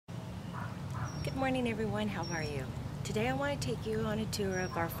morning everyone, how are you? Today I want to take you on a tour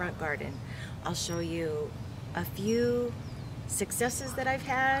of our front garden. I'll show you a few successes that I've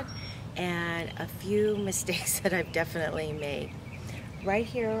had and a few mistakes that I've definitely made. Right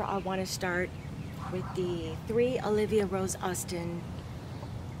here I want to start with the 3 Olivia Rose Austin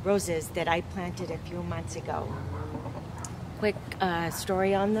roses that I planted a few months ago. Quick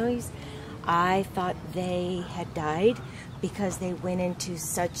story on those. I thought they had died because they went into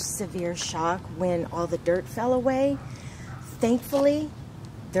such severe shock when all the dirt fell away. Thankfully,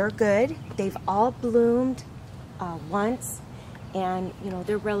 they're good. They've all bloomed once, and you know,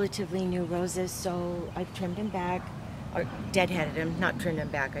 they're relatively new roses, so I've trimmed them back, or deadheaded them, not trimmed them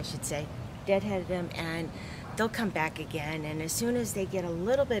back, I should say. Deadheaded them, and they'll come back again, and as soon as they get a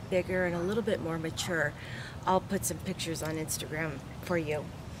little bit bigger and a little bit more mature, I'll put some pictures on Instagram for you.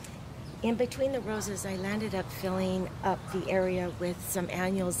 In between the roses, I landed up filling up the area with some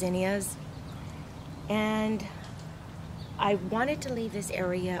annual zinnias, and I wanted to leave this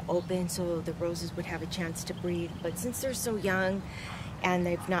area open so the roses would have a chance to breathe, but since they're so young and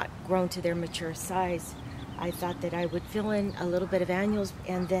they've not grown to their mature size, I thought that I would fill in a little bit of annuals,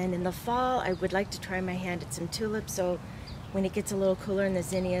 and then in the fall I would like to try my hand at some tulips, so when it gets a little cooler and the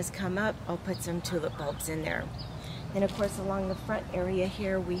zinnias come up, I'll put some tulip bulbs in there. And of course, along the front area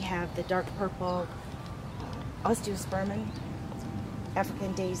here, we have the dark purple osteospermum,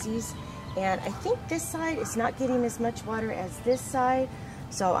 African daisies. And I think this side is not getting as much water as this side,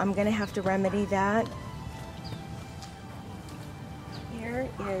 so I'm gonna have to remedy that. Here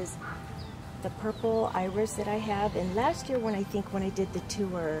is the purple iris that I have. And last year when I did the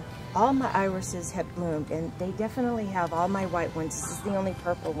tour, all my irises had bloomed, and they definitely have. All my white ones. This is the only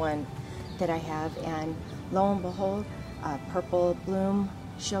purple one that I have, and lo and behold, purple bloom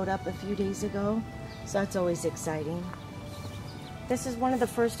showed up a few days ago, so that's always exciting. This is one of the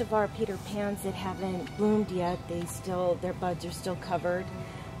first of our Peter Pans that haven't bloomed yet. Their buds are still covered,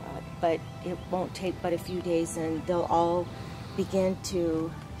 but it won't take but a few days and they'll all begin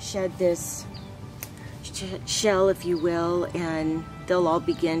to shed this shell, if you will, and they'll all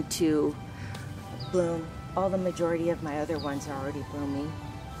begin to bloom. The majority of my other ones are already blooming.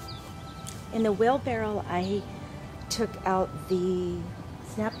 In the wheelbarrow, I took out the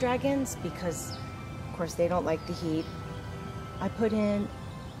snapdragons because, of course, they don't like the heat. I put in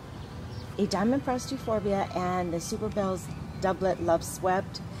a diamond frost euphorbia and the Super Bells doublet Love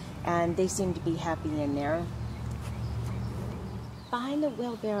Swept, and they seem to be happy in there. Behind the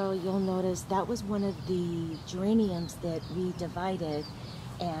wheelbarrow, you'll notice that was one of the geraniums that we divided,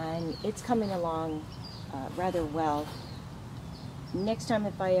 and it's coming along rather well. Next time,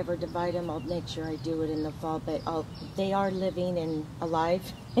 if I ever divide them, I'll make sure I do it in the fall, but they are living and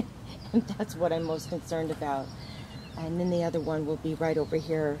alive, and that's what I'm most concerned about. And then the other one will be right over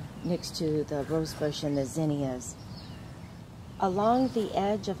here next to the rosebush and the zinnias. Along the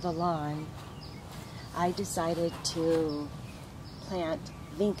edge of the lawn, I decided to plant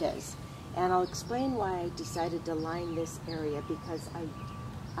vincas, and I'll explain why I decided to line this area, because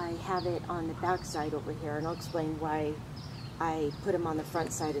I have it on the back side over here, and I'll explain why I put them on the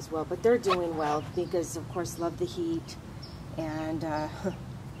front side as well. But they're doing well because, of course, love the heat, and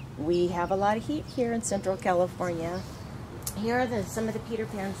we have a lot of heat here in Central California. Here are some of the Peter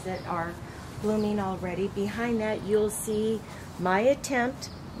Pans that are blooming already. Behind that, you'll see my attempt,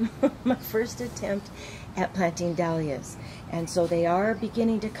 my first attempt at planting dahlias, and so they are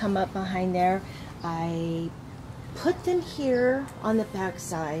beginning to come up behind there. I put them here on the back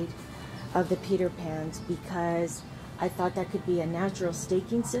side of the Peter Pans because I thought that could be a natural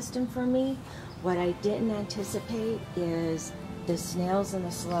staking system for me. What I didn't anticipate is the snails and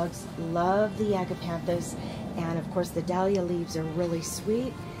the slugs love the agapanthus, and of course the dahlia leaves are really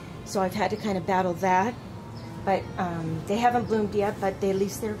sweet, so I've had to kind of battle that. But they haven't bloomed yet, but at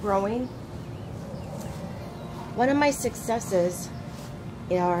least they're growing. One of my successes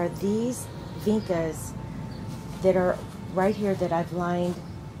are these vincas that are right here that I've lined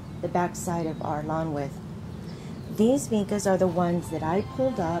the back side of our lawn with. These vincas are the ones that I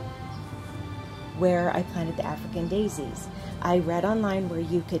pulled up where I planted the African daisies. I read online where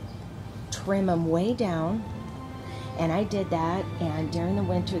you could trim them way down, and I did that, and during the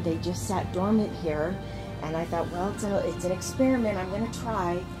winter they just sat dormant here, and I thought, well, it's an experiment, I'm going to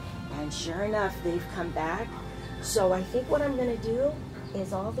try, and sure enough, they've come back. So I think what I'm going to do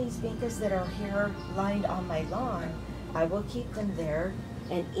is all these vincas that are here lined on my lawn, I will keep them there,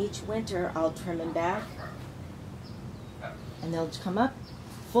 and each winter I'll trim them back, and they'll come up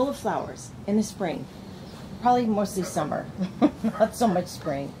full of flowers in the spring. Probably mostly summer, not so much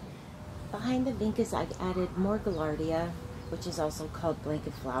spring. Behind the vincas, I've added more gaillardia, which is also called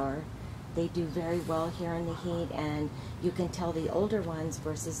blanket flower. They do very well here in the heat, and you can tell the older ones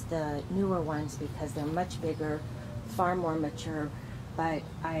versus the newer ones because they're much bigger, far more mature. But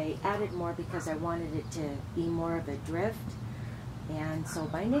I added more because I wanted it to be more of a drift. And so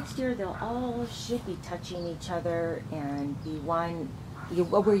by next year, they'll all should be touching each other and be one,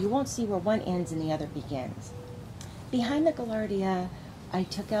 where you won't see where one ends and the other begins. Behind the gaillardia, I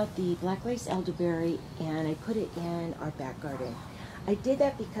took out the black lace elderberry and I put it in our back garden. I did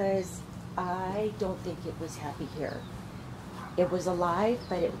that because I don't think it was happy here. It was alive,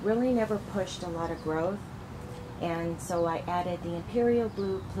 but it really never pushed a lot of growth. And so I added the Imperial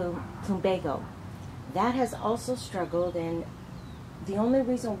Blue Plumbago. That has also struggled, and the only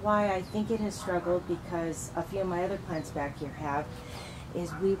reason why I think it has struggled, because a few of my other plants back here have,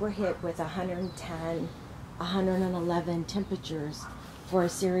 is we were hit with 110, 111 temperatures for a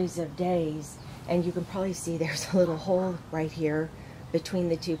series of days. And you can probably see there's a little hole right here between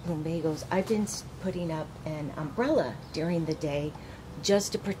the two plumbagos. I've been putting up an umbrella during the day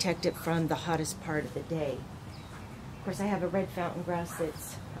just to protect it from the hottest part of the day. Of course, I have a red fountain grass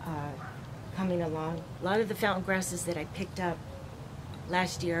that's coming along. A lot of the fountain grasses that I picked up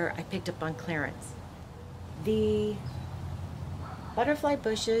last year, I picked up on clearance. The butterfly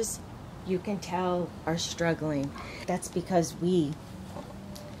bushes, you can tell, are struggling. That's because we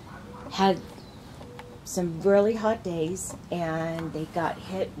had some really hot days and they got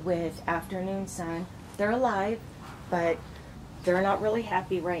hit with afternoon sun. They're alive, but they're not really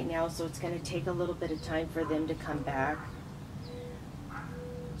happy right now, so it's going to take a little bit of time for them to come back.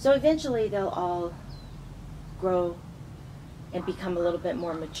 So eventually they'll all grow and become a little bit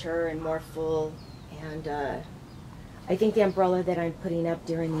more mature and more full. And I think the umbrella that I'm putting up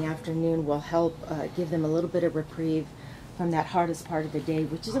during the afternoon will help give them a little bit of reprieve from that hardest part of the day,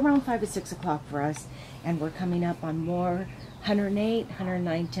 which is around 5 or 6 o'clock for us. And we're coming up on more 108,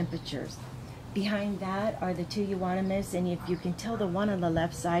 109 temperatures. Behind that are the two euonymus, and if you can tell, the one on the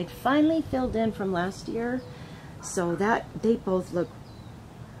left side finally filled in from last year, so that they both look,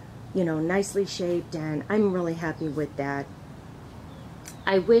 you know, nicely shaped, and I'm really happy with that.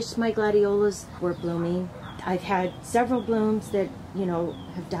 I wish my gladiolas were blooming. I've had several blooms that, you know,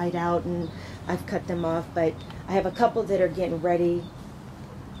 have died out and I've cut them off, but I have a couple that are getting ready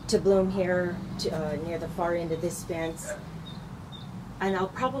to bloom here near the far end of this fence. And I'll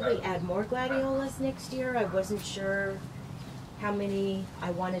probably add more gladiolas next year. I wasn't sure how many I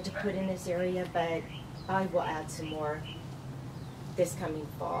wanted to put in this area, but I will add some more this coming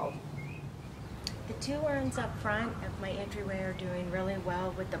fall. The two urns up front of my entryway are doing really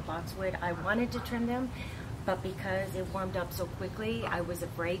well with the boxwood. I wanted to trim them, but because it warmed up so quickly, I was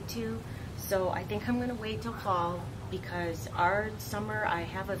afraid to. So I think I'm gonna wait till fall, because our summer, I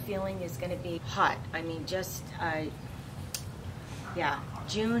have a feeling, is gonna be hot. I mean, yeah,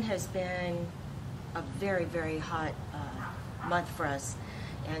 June has been a very, very hot month for us,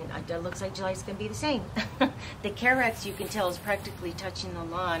 and it looks like July's going to be the same. The carex, you can tell, is practically touching the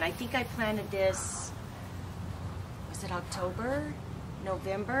lawn. I think I planted this, was it October,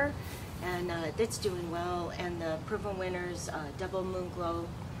 November, and it's doing well, and the Proven Winners Double Moon Glow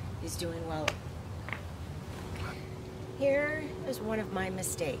is doing well. Here is one of my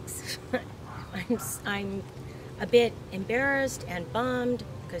mistakes. I'm a bit embarrassed and bummed,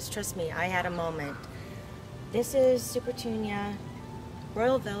 because trust me, I had a moment. This is Supertunia,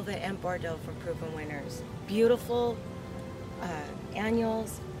 Royal Velvet, and Bordeaux from Proven Winners. Beautiful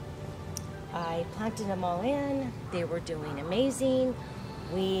annuals. I planted them all in. They were doing amazing.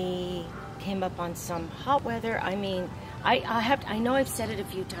 We came up on some hot weather. I mean, I know I've said it a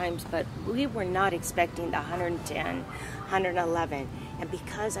few times, but we were not expecting the 110, 111. And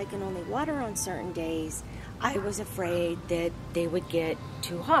because I can only water on certain days, I was afraid that they would get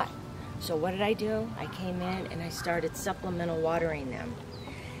too hot. So what did I do? I came in and I started supplemental watering them.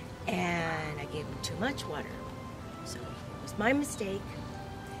 And I gave them too much water. So it was my mistake.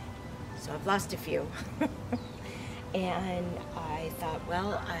 So I've lost a few. And I thought,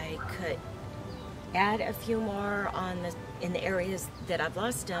 well, I could add a few more in the areas that I've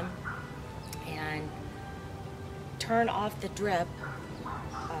lost them and turn off the drip,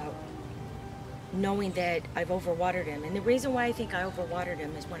 knowing that I've overwatered them. And the reason why I think I overwatered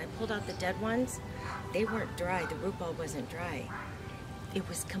them is when I pulled out the dead ones, they weren't dry. The root ball wasn't dry. It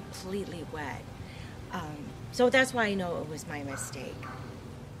was completely wet. So that's why I know it was my mistake.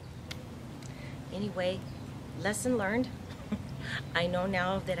 Anyway, lesson learned. I know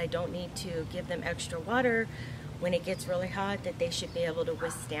now that I don't need to give them extra water when it gets really hot, that they should be able to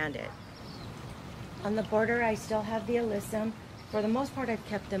withstand it. On the border, I still have the alyssum. For the most part, I've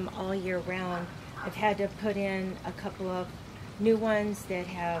kept them all year round. I've had to put in a couple of new ones that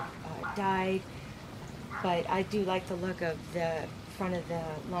have died, but I do like the look of the front of the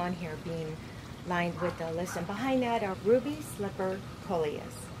lawn here being lined with the alyssum. Behind that are ruby slipper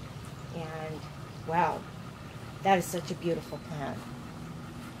coleus, and wow, that is such a beautiful plant.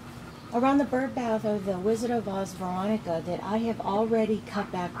 Around the birdhouse are the Wizard of Oz Veronica that I have already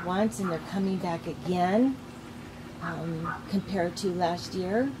cut back once, and they're coming back again. Compared to last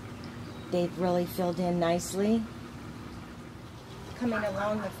year, they've really filled in nicely. Coming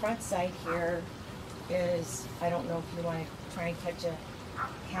along the front side here is, I don't know if you want to try and catch a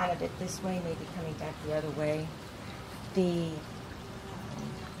can of it this way, maybe coming back the other way. The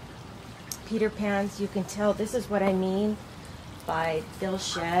Peter Pans, you can tell, this is what I mean by they'll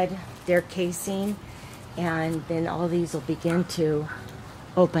shed their casing, and then all these will begin to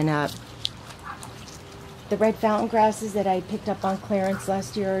open up. The red fountain grasses that I picked up on clearance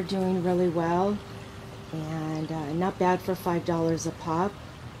last year are doing really well, and not bad for $5 a pop.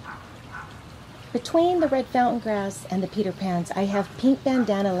 Between the red fountain grass and the Peter Pans, I have pink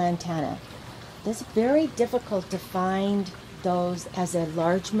bandana lantana. It's very difficult to find those as a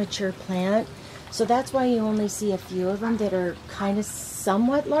large mature plant, so that's why you only see a few of them that are kind of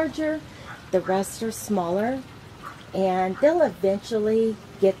somewhat larger. The rest are smaller, and they'll eventually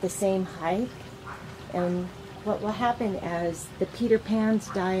get the same height. And what will happen as the Peter Pans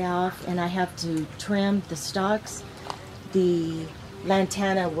die off and I have to trim the stalks, the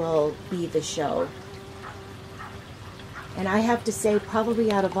lantana will be the show. And I have to say, probably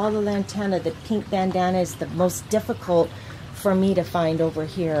out of all the lantana, the pink bandana is the most difficult for me to find over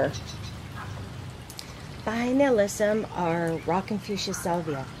here. Behind the alyssum are rockin' fuchsia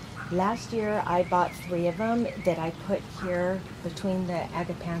salvia. Last year I bought 3 of them that I put here between the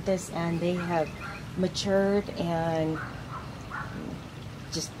agapanthus, and they have matured and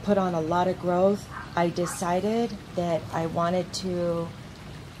just put on a lot of growth. I decided that I wanted to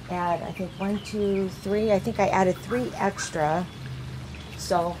add, I think 1, 2, 3, I think I added 3 extra.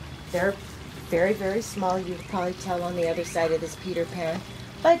 So they're very, very small. You can probably tell on the other side of this Peter Pan.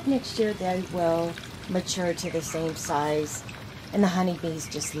 But next year they will mature to the same size, and the honeybees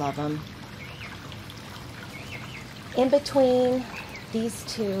just love them. In between these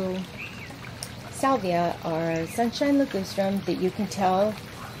 2 salvia are sunshine ligustrum that you can tell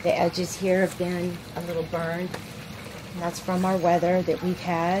the edges here have been a little burned, and that's from our weather that we've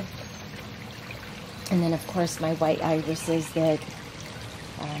had. And then of course my white irises that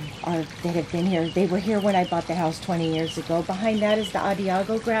have been here. They were here when I bought the house 20 years ago. Behind that is the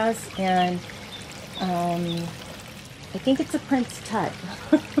Adiago grass, and I think it's a Prince Tut.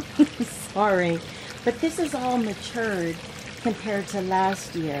 Sorry, but this is all matured compared to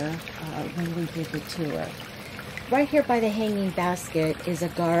last year when we did the tour. Right here by the hanging basket is a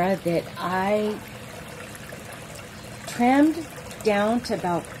gara that I trimmed down to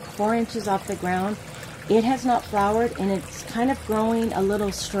about 4 inches off the ground. It has not flowered, and it's kind of growing a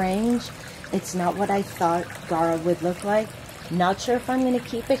little strange. It's not what I thought gara would look like. Not sure if I'm going to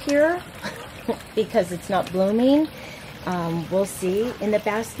keep it here because it's not blooming. We'll see. In the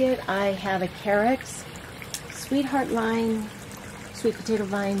basket I have a Carex, Sweetheart Line, Sweet Potato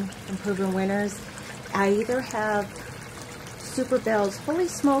Vine from Proven Winners. I either have Super Bell's Holy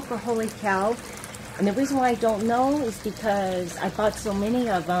Smoke or Holy Cow, and the reason why I don't know is because I bought so many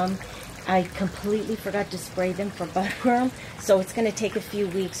of them, I completely forgot to spray them for budworm, so it's going to take a few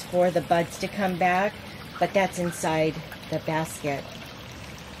weeks for the buds to come back, but that's inside the basket.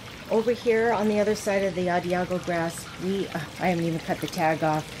 Over here on the other side of the Adiago grass, I haven't even cut the tag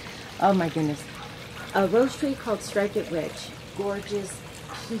off. Oh my goodness. A rose tree called Strike It Rich. Gorgeous,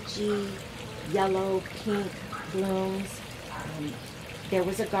 peachy, yellow, pink blooms. There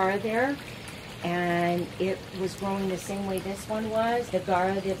was a gara there, and it was growing the same way this one was. The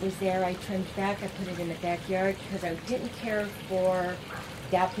gara that was there, I trimmed back. I put it in the backyard because I didn't care for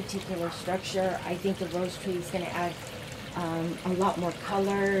that particular structure. I think the rose tree is going to add a lot more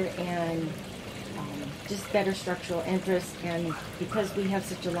color and just better structural interest. And because we have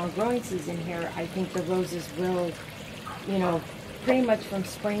such a long growing season here, I think the roses will, you know, pretty much from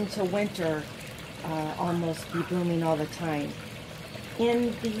spring to winter almost be blooming all the time.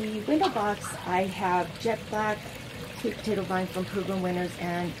 In the window box, I have Jet Black, Sweet Potato Vine from Proven Winners,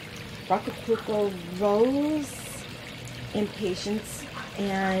 and Rocapuco Rose Impatience,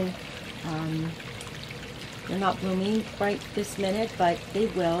 and they're not blooming right this minute, but they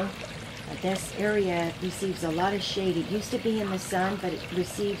will. This area receives a lot of shade. It used to be in the sun, but it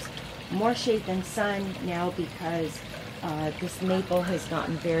receives more shade than sun now because this maple has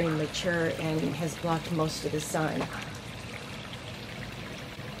gotten very mature and has blocked most of the sun.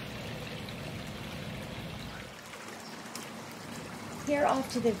 here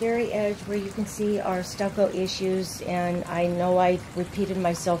off to the very edge where you can see our stucco issues, and I know I repeated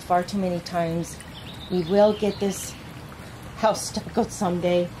myself far too many times. We will get this house stuccoed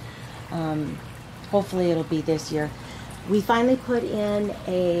someday. Hopefully it'll be this year. We finally put in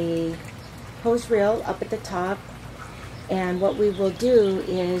a hose reel up at the top, and what we will do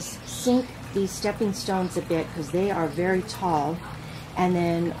is sink these stepping stones a bit because they are very tall. And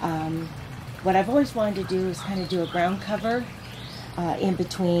then what I've always wanted to do is kind of do a ground cover in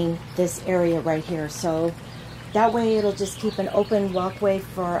between this area right here. So that way it'll just keep an open walkway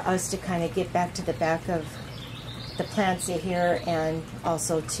for us to kind of get back to the back of the plants here, and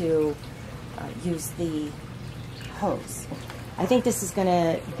also to use the hose. I think this is going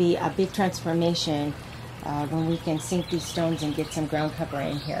to be a big transformation when we can sink these stones and get some ground cover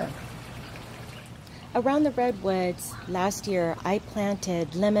in here. Around the redwoods last year, I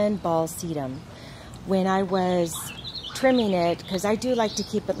planted lemon ball sedum. When I was trimming it, because I do like to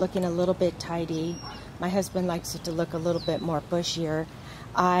keep it looking a little bit tidy, my husband likes it to look a little bit more bushier,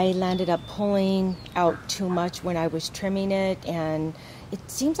 I landed up pulling out too much when I was trimming it, and it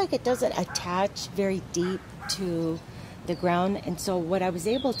seems like it doesn't attach very deep to the ground. And so what I was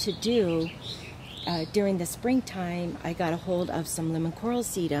able to do during the springtime, I got a hold of some lemon coral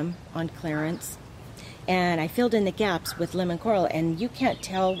sedum on clearance, and I filled in the gaps with lemon coral, and you can't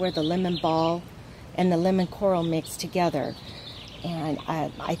tell where the lemon ball and the lemon coral mix together. And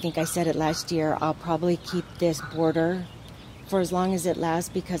I think I said it last year, I'll probably keep this border for as long as it lasts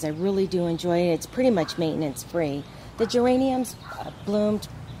because I really do enjoy it. It's pretty much maintenance free. The geraniums bloomed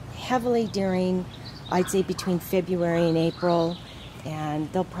heavily during, I'd say, between February and April, and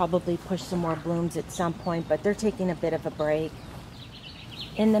they'll probably push some more blooms at some point, but they're taking a bit of a break.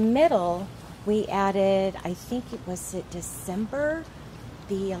 In the middle, we added, I think it was December,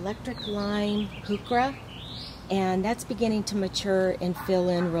 the electric lime heuchera, and that's beginning to mature and fill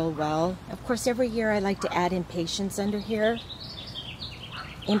in real well. Of course, every year I like to add impatiens under here.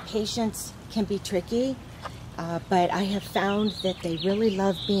 Impatiens can be tricky, but I have found that they really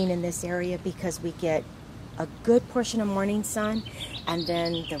love being in this area because we get a good portion of morning sun, and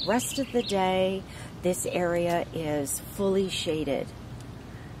then the rest of the day this area is fully shaded.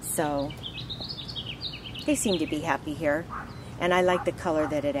 So they seem to be happy here, and I like the color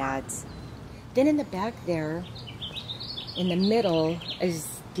that it adds. Then in the back there, in the middle, is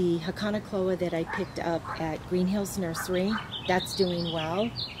the Hakanakloa that I picked up at Green Hills Nursery. That's doing well.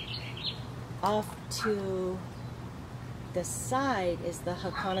 Off to the side is the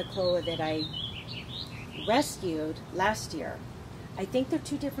Hakanakloa that I rescued last year. I think they're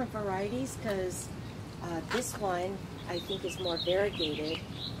two different varieties because this one I think is more variegated,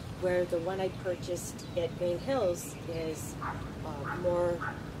 where the one I purchased at Green Hills is more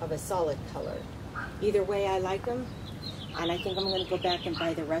of a solid color. Either way, I like them, and I think I'm going to go back and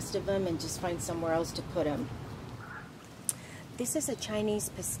buy the rest of them and just find somewhere else to put them. This is a Chinese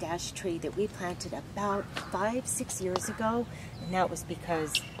pistache tree that we planted about 5-6 years ago, and that was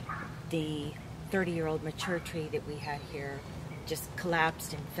because the 30-year-old mature tree that we had here just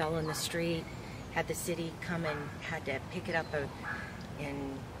collapsed and fell in the street. Had the city come and had to pick it up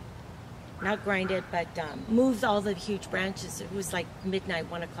and not grind it, but moved all the huge branches. It was like midnight,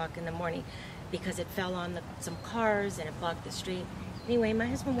 1 o'clock in the morning, because it fell on some cars and it blocked the street. Anyway, my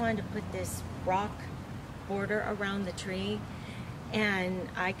husband wanted to put this rock border around the tree, and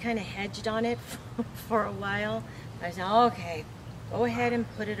I kind of hedged on it for a while. I said, okay, go ahead and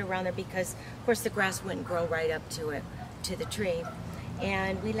put it around there, because of course the grass wouldn't grow right up to it, to the tree.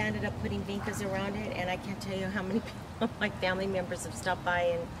 And we landed up putting vincas around it, and I can't tell you how many of my family members have stopped by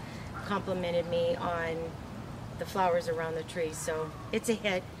and complimented me on the flowers around the tree. So it's a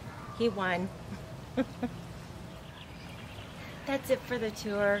hit. He won. That's it for the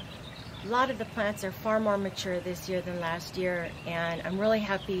tour. A lot of the plants are far more mature this year than last year, and I'm really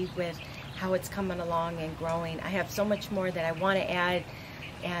happy with how it's coming along and growing. I have so much more that I want to add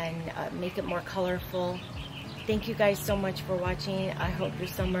and make it more colorful. Thank you guys so much for watching. I hope your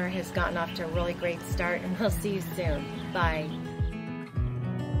summer has gotten off to a really great start, and we'll see you soon. Bye.